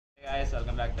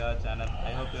welcome back to our channel.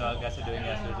 I hope you all guys are doing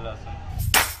as little awesome.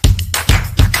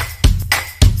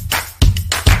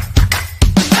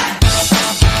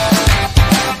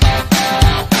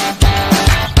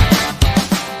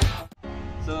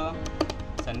 So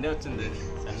Sunday వచ్చింది.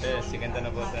 Sunday chicken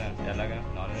తినకపోతే ఎలాగా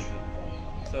non veg.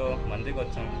 So మందికి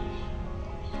వచ్చాం.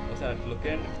 ఒకసారి look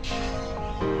and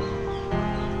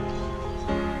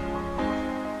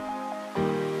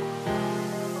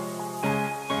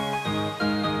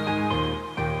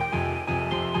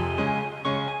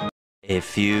A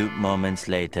few moments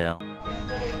later.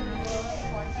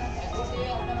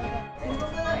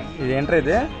 ఇదేంట్రా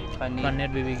ఇది?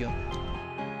 Paneer BBQ.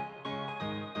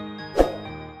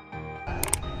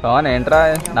 Pawan ఏంట్రా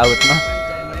నవ్వుతున్నా?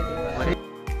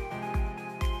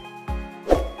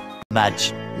 Much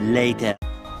later.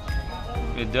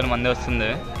 విద్యుత్ మంది వస్తుంది.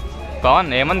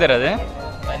 పవన్ ఏమందిరా అది?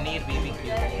 పన్నీర్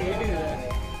బీబీక్యూ.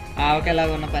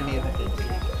 ఆవకాయలాగా ఉన్న పన్నీర్.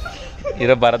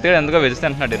 ఈరోజు భరత్ ఎందుకో వెజ్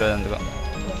తింటున్నాడు. ఈరోజు ఎందుకో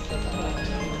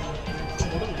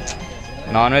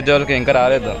నాన్ వెజ్ వాళ్ళకి ఇంకా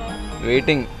రాలేదు,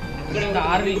 వెయిటింగ్.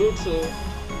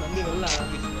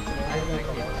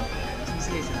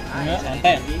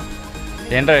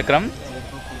 ఏంట్రా విక్రమ్?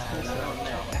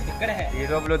 ఈ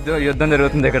లోపల యుద్ధం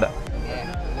జరుగుతుంది ఇక్కడ.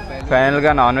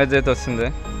 ఫైనల్గా నాన్ వెజ్ అయితే వస్తుంది.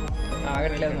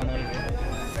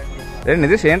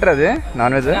 నిజేష్ ఏంట్రా అది?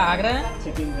 నాన్ వెజ్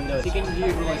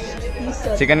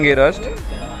చికెన్ గీ రోస్ట్,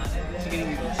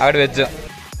 అక్కడ వెజ్.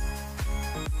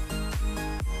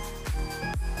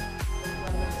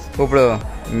 ఇప్పుడు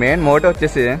మెయిన్ మోటో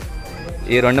వచ్చేసి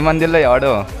ఈ 2 మందిలో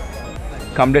ఎవడో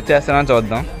కంప్లీట్ చేస్తానని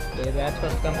చూద్దాం.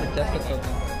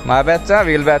 మా బ్యాచా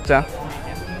వీళ్ళ బ్యాచా?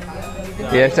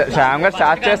 శ్యామ్ గారు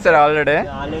స్టార్ట్ చేస్తారు ఆల్రెడీ.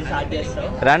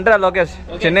 రండిరా లోకేష్,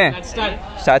 చిన్ని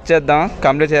స్టార్ట్ చేద్దాం,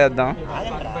 కంప్లీట్ చేద్దాం.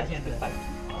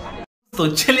 तो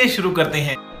चलिए शुरू करते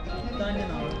हैं.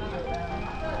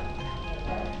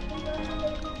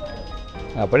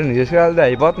 అప్పుడే నిజేష్ గారు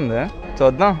అయిపోతుంది,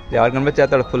 చూద్దాం ఎవరు కంప్లీట్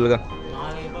చేస్తాడు ఫుల్గా.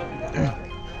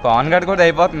 పవన్ గారు కూడా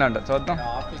అయిపోతుందంట, చూద్దాం.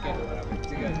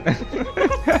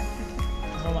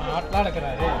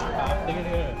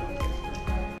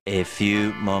 A few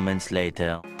moments later.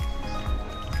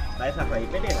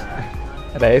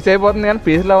 Rice అయిపోతుంది కానీ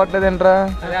పీసులు అవ్వట్లేదు ఏంట్రా?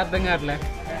 అదే అర్థం కావట్లే.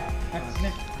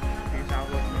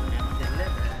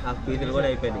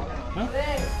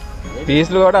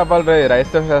 పీసులు కూడా అవ్వాలి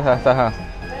రైస్తో సహా.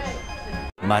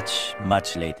 Much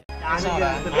later.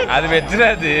 అది వెజ్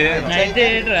అది.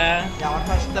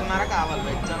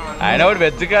 ఆయన ఒకటి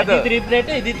వెజ్ కాదు, 3 ప్లేట్,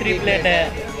 ఇది 3 ప్లేట్.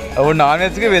 ఒకటి నాన్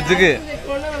వెజ్ కి వెజ్ కి.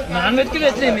 నాన్ వెజ్ కి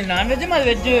వెజ్, నాన్ వెజ్ మాది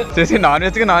వెజ్ చూసి నాన్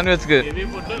వెజ్ కి నాన్ వెజ్ కి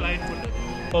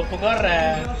ఒప్పుకోర్రా.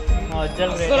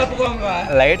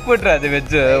 లైట్ ఫుడ్ రా అది.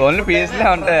 వెజ్ ఓన్లీ పీస్లే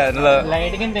ఉంటాయి అందులో.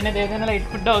 లైట్ కింద తినేది ఏదైనా లైట్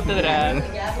ఫుడ్ అవుతుంది రా.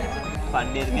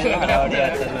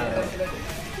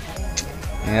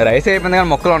 రైస్ అయిపోయింది కానీ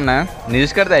మొక్కలు ఉన్నాయి.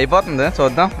 న్యూస్ కడితే అయిపోతుంది,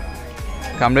 చూద్దాం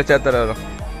కంప్లీట్ చేస్తారు ఎవరు.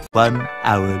 1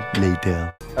 hour later.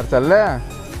 సరే చల్లే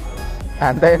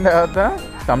ఎంత అయిన తర్వాత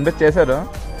కంప్లీట్ చేశారు.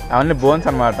 అవన్నీ బోన్స్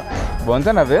అనమాట. బోన్స్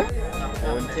అని అవి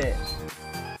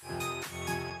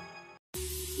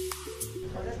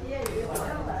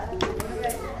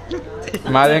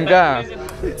మాది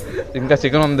ఇంకా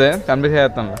చికెన్ ఉంది, కంప్లీట్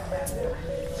చేస్తాం.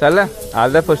 సర్లే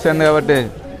ఆల్రెడీ పుష్ అయింది కాబట్టి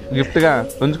గిఫ్ట్గా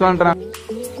ఉంచుకుంటారా.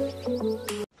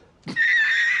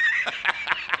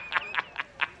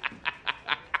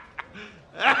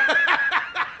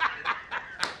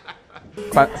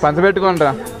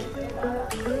 పంచబెట్టుకోండిరా.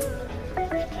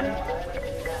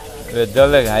 వెజ్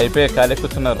వాళ్ళే అయిపోయి ఖాళీ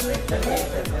కూర్చున్నారు.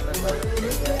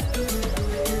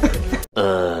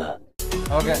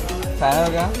 ఓకే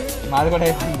ఫైనల్గా మాది కూడా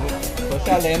అయిపోయింది.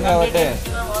 పుష్పాలు ఏం కాబట్టి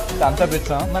థమ్స్అప్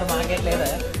ఇస్తాం. మరి మాకేం లేదా?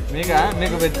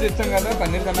 మీకు వెజ్ ఇస్తాం కదా,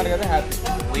 పన్నీర్ కన్నారు కదా, హ్యాపీ.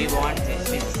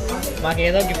 మాకు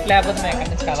ఏదో గిఫ్ట్ లేకపోతే మేము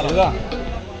ఎక్కడి నుంచి కదలదు.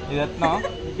 ఇది ఎత్తున్నాం.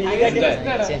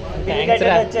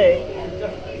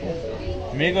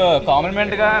 మీకు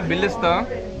కాంప్లిమెంట్గా బిల్ ఇస్తాం.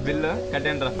 బిల్లు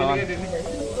కట్టండి రా.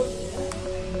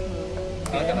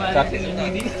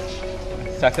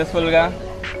 సక్సెస్ఫుల్గా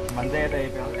మంచి అయితే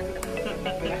అయిపోయింది.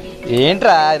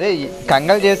 ఏంట్రా అదే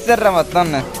కంగారు చేస్తారా మొత్తం?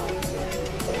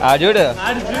 చూడు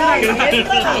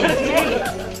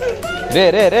రే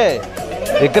రే రే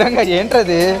విక్రంగా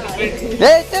ఏంట్రది?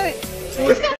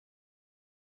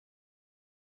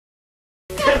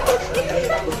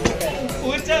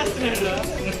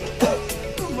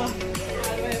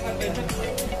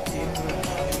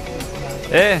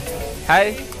 ఏ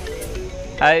హాయ్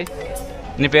హాయ్,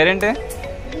 నీ పేరేంటి?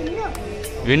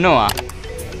 విన్నువా?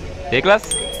 ఏ క్లాస్?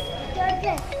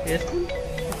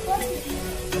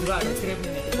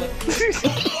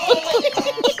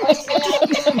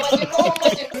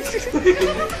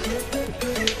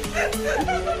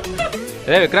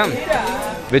 రే విక్రమ్,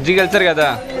 వెజ్కి వెళ్తారు కదా,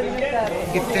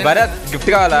 భరత్ గిఫ్ట్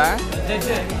కావాలా?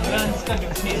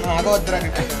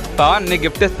 పవన్ నీకు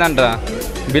గిఫ్ట్ ఇస్తాను,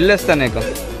 బిల్ ఇస్తాను నీకు.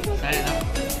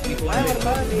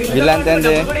 బిల్ ఎంత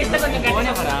అయింది?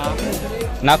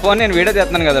 నా ఫోన్ నేను వీడియో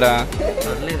చేస్తున్నాను కదరా,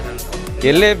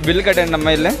 వెళ్ళి బిల్ కట్టండి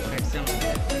అమ్మా, వెళ్ళి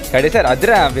కట్టేశారు.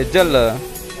 అదిరా వెజ్ వాళ్ళు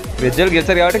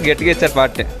గెలిచారు కాబట్టి గట్టిగా ఇచ్చారు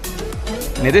పార్టీ.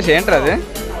 నితీష్ ఏంట్రా అది?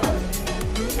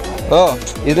 ఓ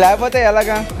ఇది లేకపోతే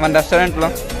ఎలాగా మన రెస్టారెంట్లో?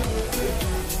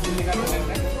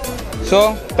 సో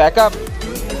ప్యాకప్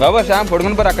బాబా, శ్యామ్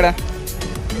పడుకుని పోరు అక్కడ.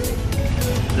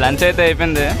 లంచ్ అయితే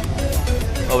అయిపోయింది,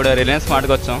 ఇప్పుడు రిలయన్స్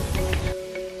మార్ట్కి వచ్చాం.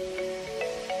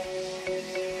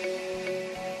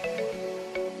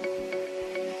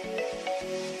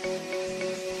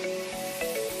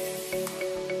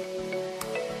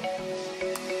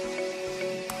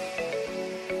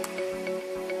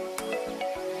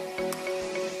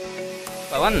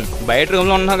 పవన్ బయట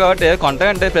రూమ్లో ఉన్నావు కాబట్టి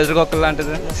కొంటాయంటే ప్రెషర్ కుక్కర్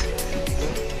లాంటిది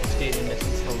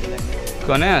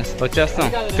కొని వచ్చేస్తాం.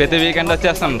 ప్రతి వీకెండ్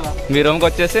వచ్చేస్తాం, మీ రూమ్కి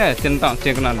వచ్చేసి తింటాం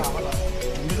చికెన్ అని.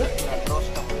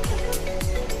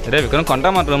 రేపు ఇక్కడ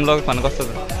కొంటాం, మన రూమ్లోకి పనికి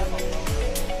వస్తుంది.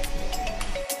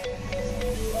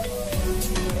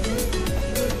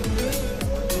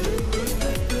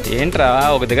 ఏంట్రా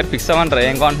ఒక దగ్గర ఫిక్స్ అవ్వంటారా,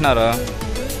 ఏం కొంటున్నారు?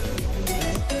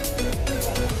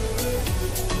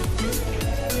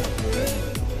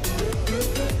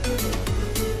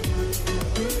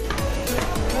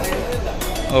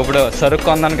 ఇప్పుడు సరుకు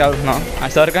కొందానికి వెళ్తున్నాం. ఆ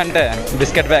సరుకు అంటే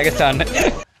బిస్కెట్ ప్యాకెట్స్ అండి.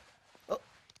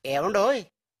 ఏమండో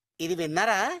ఇది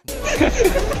విన్నారా?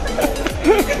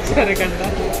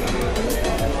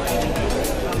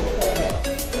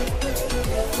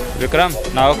 విక్రమ్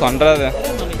నాకు కొంటరాదు.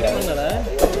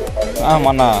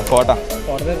 మొన్న కోట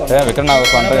విక్రమ్ నాకు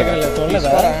కొంటలేదు.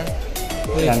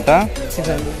 ఎంత?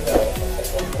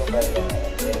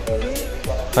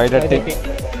 530.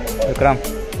 విక్రమ్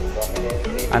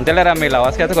అంతేలేరా, మీ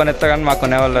లవర్స్కి అయితే కొనిస్తా కానీ మాకు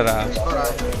కొనేవాళ్ళరా.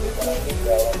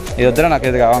 ఇది వద్దురా, నాకు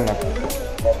ఇది కావాలి. నాకు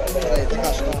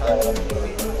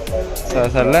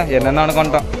సరేలే, ఎన్నెన్నో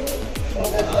అనుకుంటాం.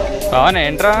 అవును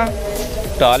ఏంట్రా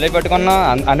టాలీ పెట్టుకున్నా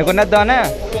అనుకునేద్దామనే,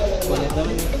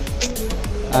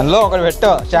 అందులో ఒకటి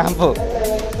పెట్టు షాంపూ.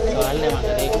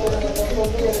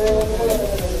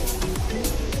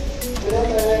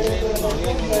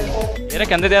 వేరే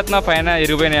కింద తీస్తున్నావు, పైన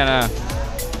ఇరిగిపోయినాయనా?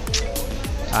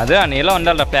 అదే నీలో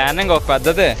ఉండాలి ప్లానింగ్, ఒక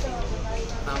పద్ధతి.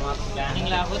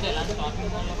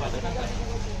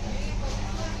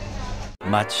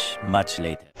 Much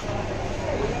later.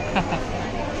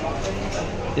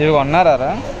 ఇవి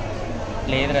కొన్నారా?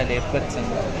 లేదురా, లేపుకొచ్చాను.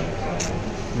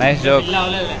 Nice joke.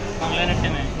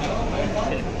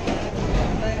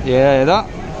 ఏదో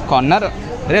కొన్నారు.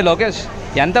 రే లోకేష్,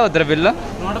 ఎంత వద్దురా బిల్లు?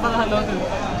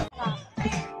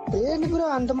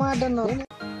 116 అంత మాట అన్నావు.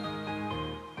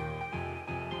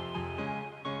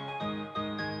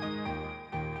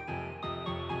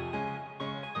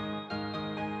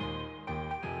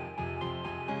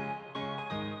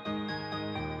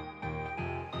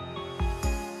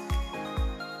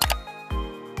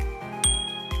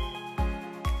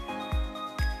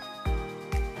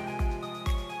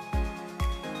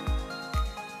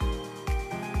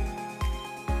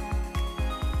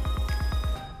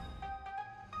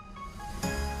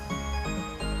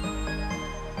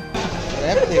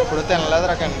 ఎప్పుడు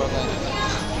తినలేదురా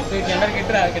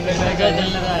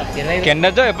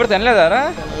కిండర్ జాయ్ ఎప్పుడు తినలేదారా?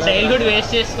 చైల్డ్హుడ్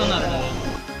వేస్ట్ చేసుకున్నారు.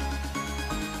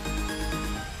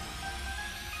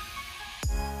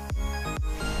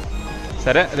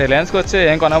 సరే రిలయన్స్కి వచ్చి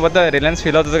ఏం కొనబోద్దా, రిలయన్స్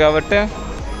ఫీల్ అవుతుంది కాబట్టి.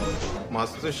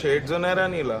 మస్తు షేడ్స్ ఉన్నాయరా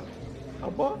నీలా.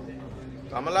 అబ్బో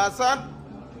కమలాసన్,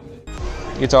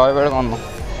 ఈ చాయ్ కూడా కొన్నాం.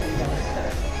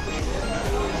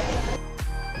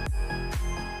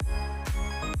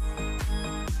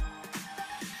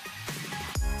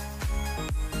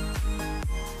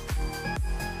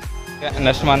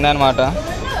 నెక్స్ట్ మందే అనమాట.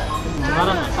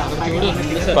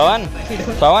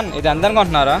 పవన్ ఇది ఎంత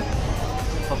అనుకుంటున్నారా?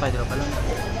 10 రూపాయలు.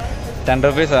 10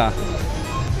 రూపీసా?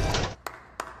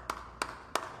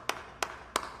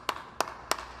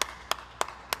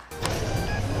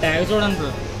 ట్యాగ్ చూడండి.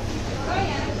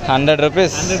 100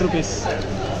 రూపీస్.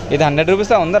 ఇది 100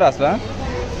 రూపీస్ ఉందరా అసలు?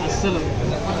 అసలు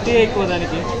 50 ఎక్కువ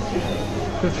దానికి.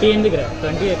 50 ఎందుకు?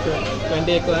 20 ఎక్కువ.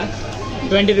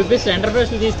 20 రూపీస్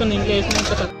ఎంటర్ప్రైజ్లు తీసుకుని ఇంట్లో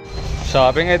వేసిన.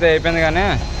 షాపింగ్ అయితే అయిపోయింది కానీ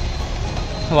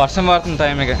వర్షం పడుతుంది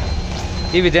టైంకి.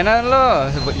 ఈ విజయనగరంలో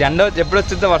ఎండ ఎప్పుడు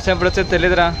వచ్చిందో వర్షం ఎప్పుడు వచ్చేది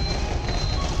తెలియదురా.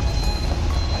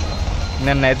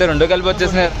 నిన్నైతే 2 కలిపి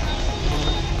వచ్చేసినాయి.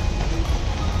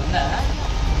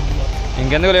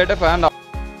 ఇంకెందుకు లేట్ అయిపోయా.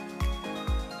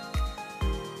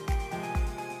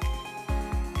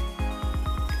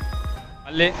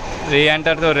 మళ్ళీ మళ్ళీ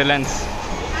రీఎంటర్ టు రిలయన్స్.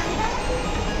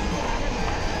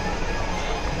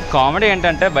 కామెడీ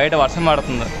ఏంటంటే బయట వర్షం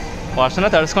పడుతుంది, వర్షంలో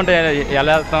తడుచుకుంటే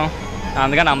ఎలా వెళ్తాం,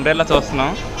 అందుకని అంబ్రెల్లా చూస్తున్నాం,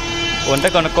 ఉంటే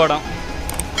కొనుక్కోవడం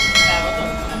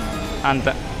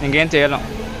అంతే, ఇంకేం చేయలేం.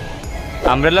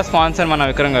 అంబ్రెల్లా స్పాన్సర్ మన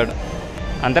విక్రమ్ గారు,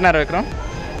 అంతేనా విక్రమ్?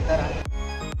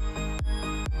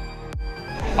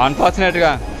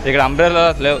 అన్ఫార్చునేట్గా ఇక్కడ అంబ్రెల్లా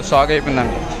లేవు, స్టాక్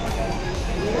అయిపోయిందండి.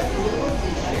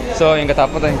 సో ఇంకా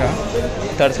తప్పదు, ఇంకా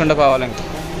తడుచుకుంటూ పోవాలి. ఇంకా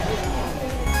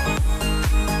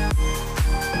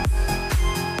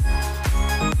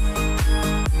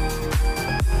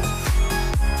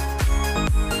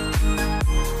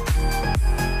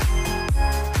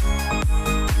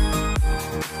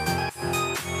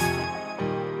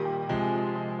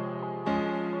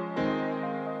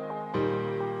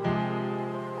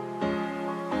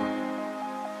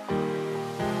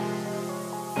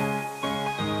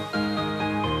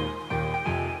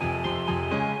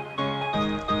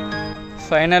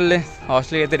ఫైనల్లీ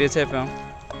హాస్టల్కి అయితే రీచ్ అయిపోయాం.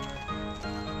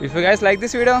 If you guys like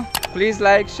this video, please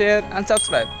like, share and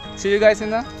subscribe. See you guys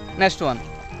in the next one.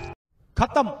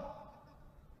 खत्म.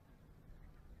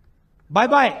 Bye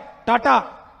bye, Tata,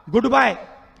 good bye,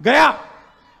 गया.